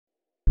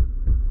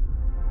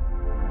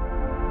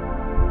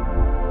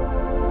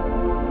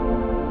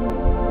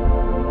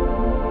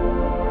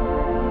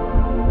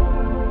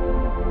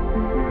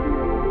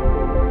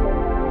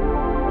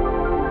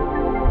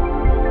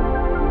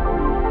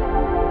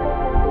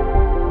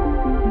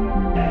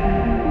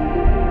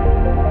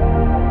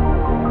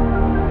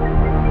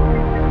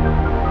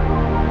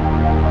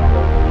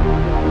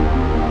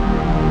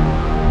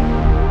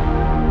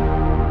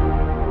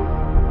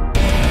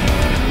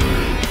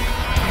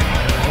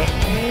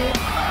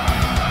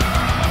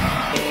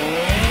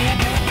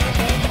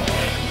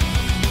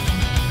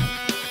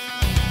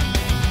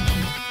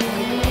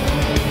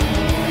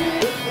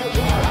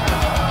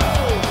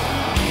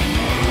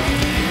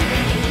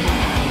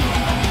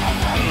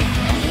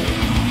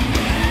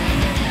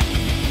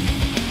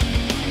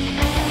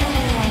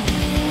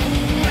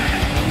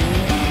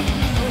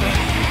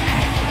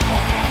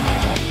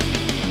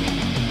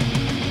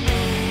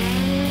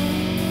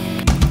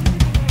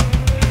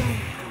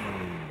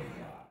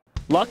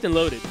Locked and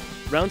loaded,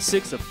 round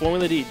 6 of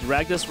Formula D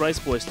dragged us Rice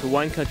Boys to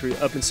wine country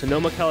up in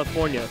Sonoma,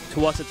 California to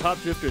watch the top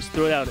drifters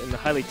throw it out in the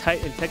highly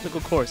tight and technical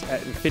course at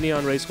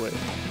Infineon Raceway.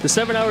 The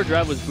 7-hour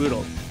drive was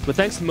brutal, but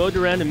thanks to Mo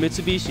Duran and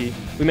Mitsubishi,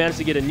 we managed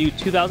to get a new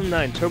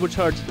 2009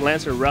 turbocharged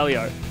Lancer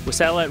Ralliart with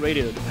satellite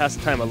radio to pass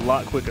the time a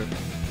lot quicker.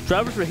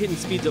 Drivers were hitting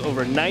speeds of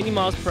over 90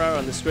 miles per hour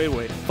on the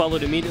straightaway,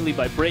 followed immediately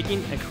by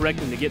braking and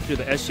correcting to get through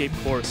the S-shaped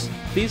course.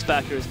 These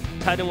factors,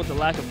 tied in with the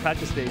lack of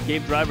practice day,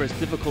 gave drivers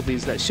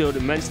difficulties that showed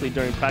immensely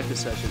during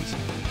practice sessions.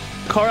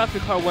 Car after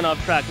car went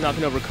off track,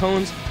 knocking over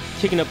cones,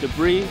 kicking up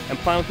debris, and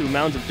plowing through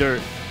mounds of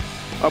dirt.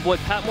 Our boy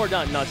Pat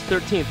Mordaunt notched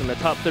 13th in the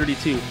top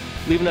 32,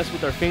 leaving us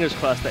with our fingers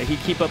crossed that he'd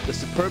keep up the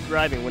superb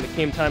driving when it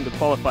came time to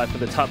qualify for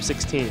the top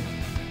 16.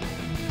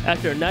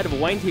 After a night of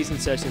wine tasting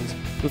sessions,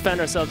 we found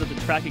ourselves at the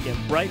track again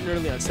bright and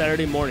early on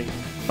Saturday morning,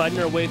 fighting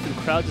our way through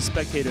crowds of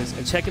spectators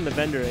and checking the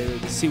vendor area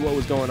to see what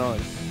was going on.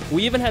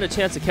 We even had a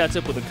chance to catch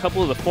up with a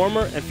couple of the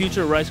former and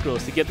future Rice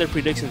Girls to get their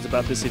predictions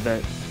about this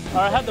event.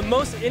 I have the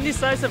most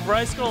indecisive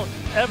Rice Girl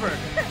ever.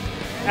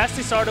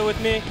 Ashley started with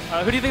me.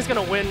 Who do you think is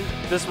going to win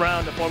this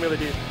round of Formula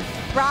D?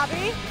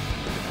 Robbie,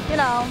 you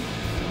know,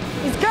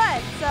 he's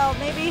good, so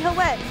maybe he'll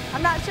win.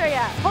 I'm not sure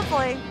yet,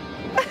 hopefully.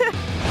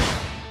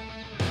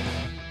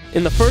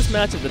 In the first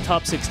match of the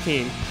top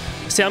 16,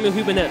 Samuel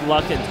Hubinette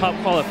locked in top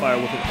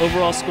qualifier with an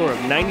overall score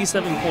of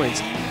 97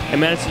 points and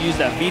managed to use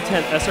that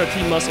V10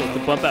 SRT muscle to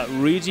bump out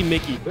Luigi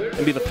Mickey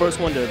and be the first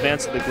one to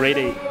advance to the Grade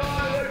 8.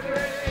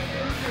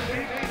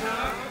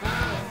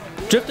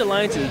 Drift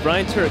Alliance's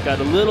Brian Turk got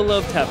a little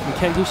love tap from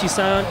Ken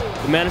Gushi-san,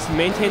 but managed to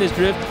maintain his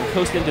drift and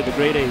coast into the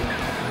Grade 8.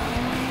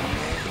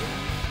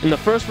 In the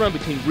first run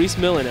between Reese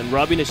Millen and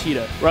Robbie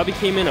Nishida, Robbie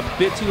came in a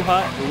bit too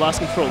hot and lost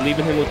control,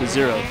 leaving him with a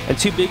 0, and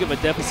too big of a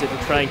deficit to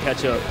try and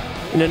catch up.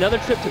 In another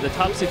trip to the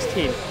top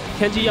 16,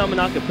 Kenji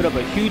Yamanaka put up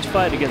a huge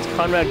fight against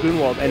Conrad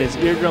Grunwald and his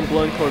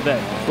eardrum-blowing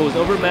Corvette, but was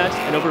overmatched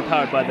and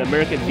overpowered by the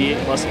American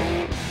V8 muscle.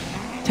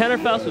 Tanner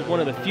Faust was one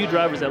of the few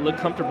drivers that looked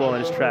comfortable on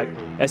his track,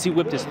 as he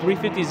whipped his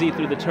 350Z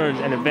through the turns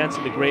and advanced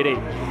to the Grade 8,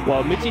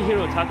 while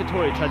Michihiro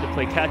Takatori tried to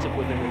play catch-up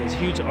with him in his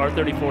huge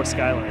R34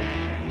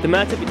 Skyline. The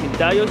matchup between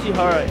Dai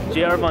Yoshihara and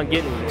JR Von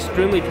Gittin was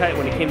extremely tight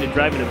when it came to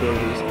driving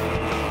abilities,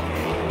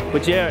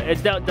 but JR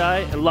edged out Dai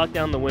and locked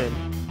down the win.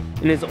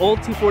 In his old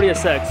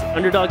 240SX,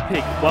 underdog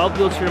pick Wild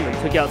Bill Sherman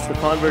took out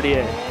Stefan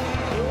Verdier.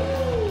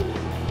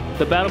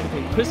 The battle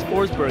between Chris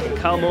Forsberg and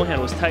Kyle Mohan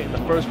was tight in the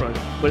first run,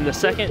 but in the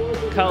second,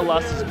 Kyle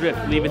lost his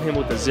drift, leaving him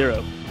with a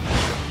 0.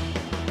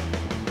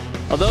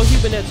 Although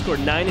Hubinette scored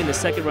 9 in the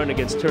second run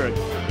against Turek,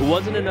 it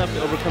wasn't enough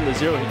to overcome the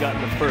 0 he got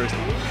in the first,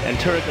 and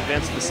Turek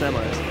advanced to the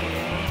semis.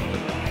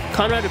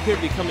 Conrad appeared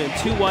to be coming in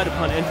too wide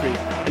upon entry,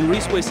 and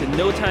Reese wasted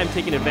no time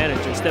taking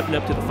advantage and stepping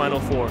up to the final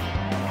 4.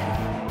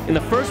 In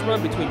the first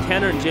run between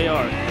Tanner and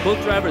JR,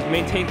 both drivers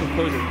maintained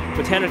composure,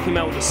 but Tanner came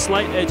out with a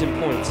slight edge in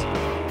points.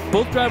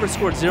 Both drivers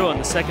scored 0 in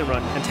the second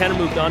run, and Tanner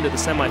moved on to the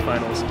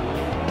semifinals.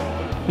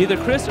 Neither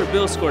Chris or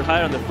Bill scored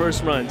higher on their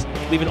first runs,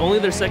 leaving only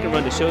their second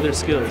run to show their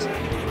skills.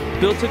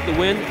 Bill took the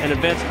win and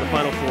advanced to the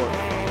final 4.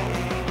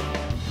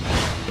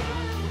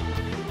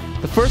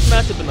 The first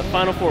matchup in the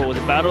Final 4 was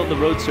a battle of the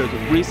roadsters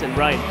with Reese and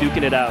Ryan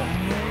duking it out.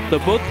 Though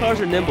both cars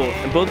are nimble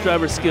and both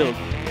drivers skilled,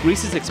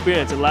 Reese's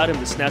experience allowed him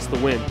to snatch the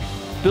win.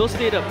 Bill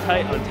stayed up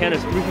tight on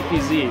Tanner's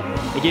 350Z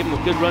and gave him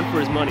a good run for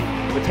his money,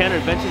 but Tanner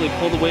eventually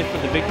pulled away for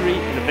the victory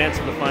and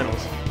advanced to the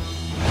finals.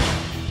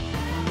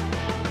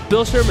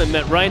 Bill Sherman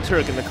met Ryan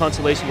Turek in the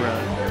consolation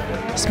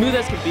round. Smooth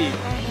as could be,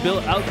 Bill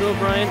outdrove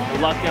Ryan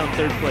and locked down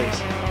 3rd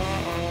place.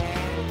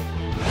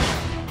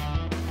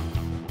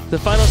 The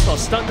finals saw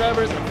stunt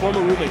drivers and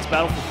former roommates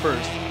battle for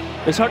first.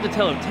 It's hard to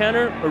tell if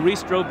Tanner or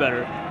Reese drove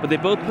better, but they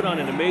both put on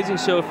an amazing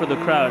show for the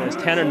crowd as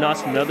Tanner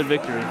notched another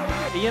victory.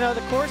 You know,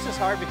 the course is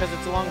hard because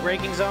it's a long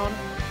braking zone,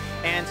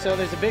 and so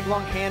there's a big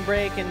long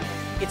handbrake, and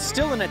it's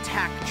still an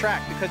attack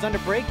track because under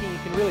braking you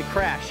can really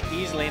crash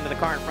easily into the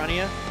car in front of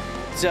you.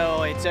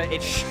 So it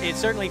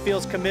certainly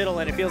feels committal,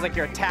 and it feels like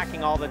you're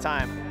attacking all the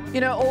time.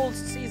 You know, all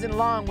season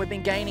long we've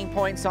been gaining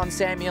points on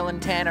Samuel and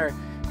Tanner.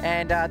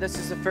 And this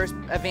is the first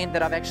event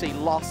that I've actually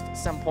lost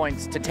some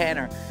points to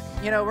Tanner.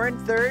 You know, we're in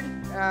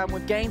 3rd.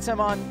 We've gained some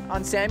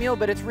on Samuel,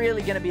 but it's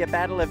really going to be a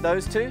battle of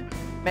those two.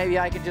 Maybe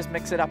I could just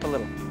mix it up a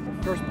little.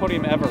 First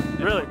podium ever.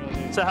 Really?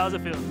 So how's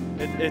it feel?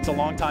 It's a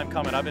long time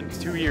coming. I've been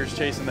 2 years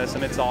chasing this,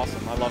 and it's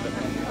awesome. I love it.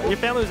 Your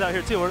family was out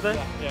here too, weren't they?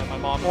 Yeah, my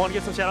mom. Want to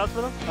get some shout outs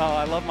for them? Oh,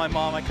 I love my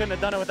mom. I couldn't have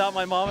done it without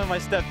my mom and my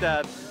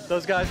stepdad.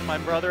 Those guys and my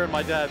brother and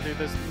my dad, dude,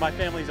 my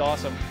family's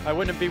awesome. I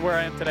wouldn't be where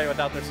I am today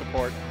without their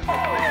support.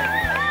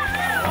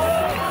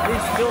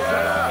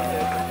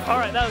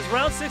 Alright, that was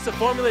round 6 of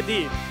Formula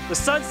D. The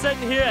sun's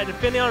setting here at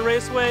Infineon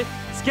Raceway.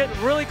 It's getting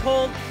really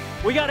cold.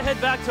 We gotta head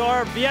back to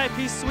our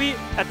VIP suite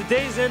at the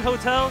Days Inn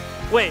Hotel.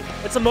 Wait,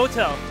 it's a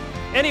motel.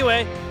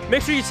 Anyway,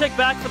 make sure you check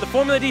back for the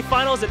Formula D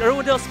finals at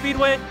Irwindale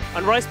Speedway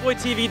on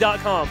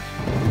riceboytv.com.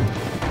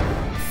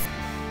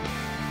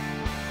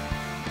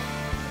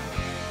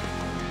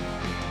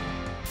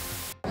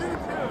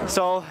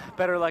 So,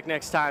 better luck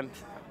next time.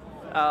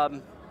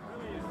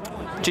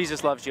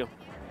 Jesus loves you.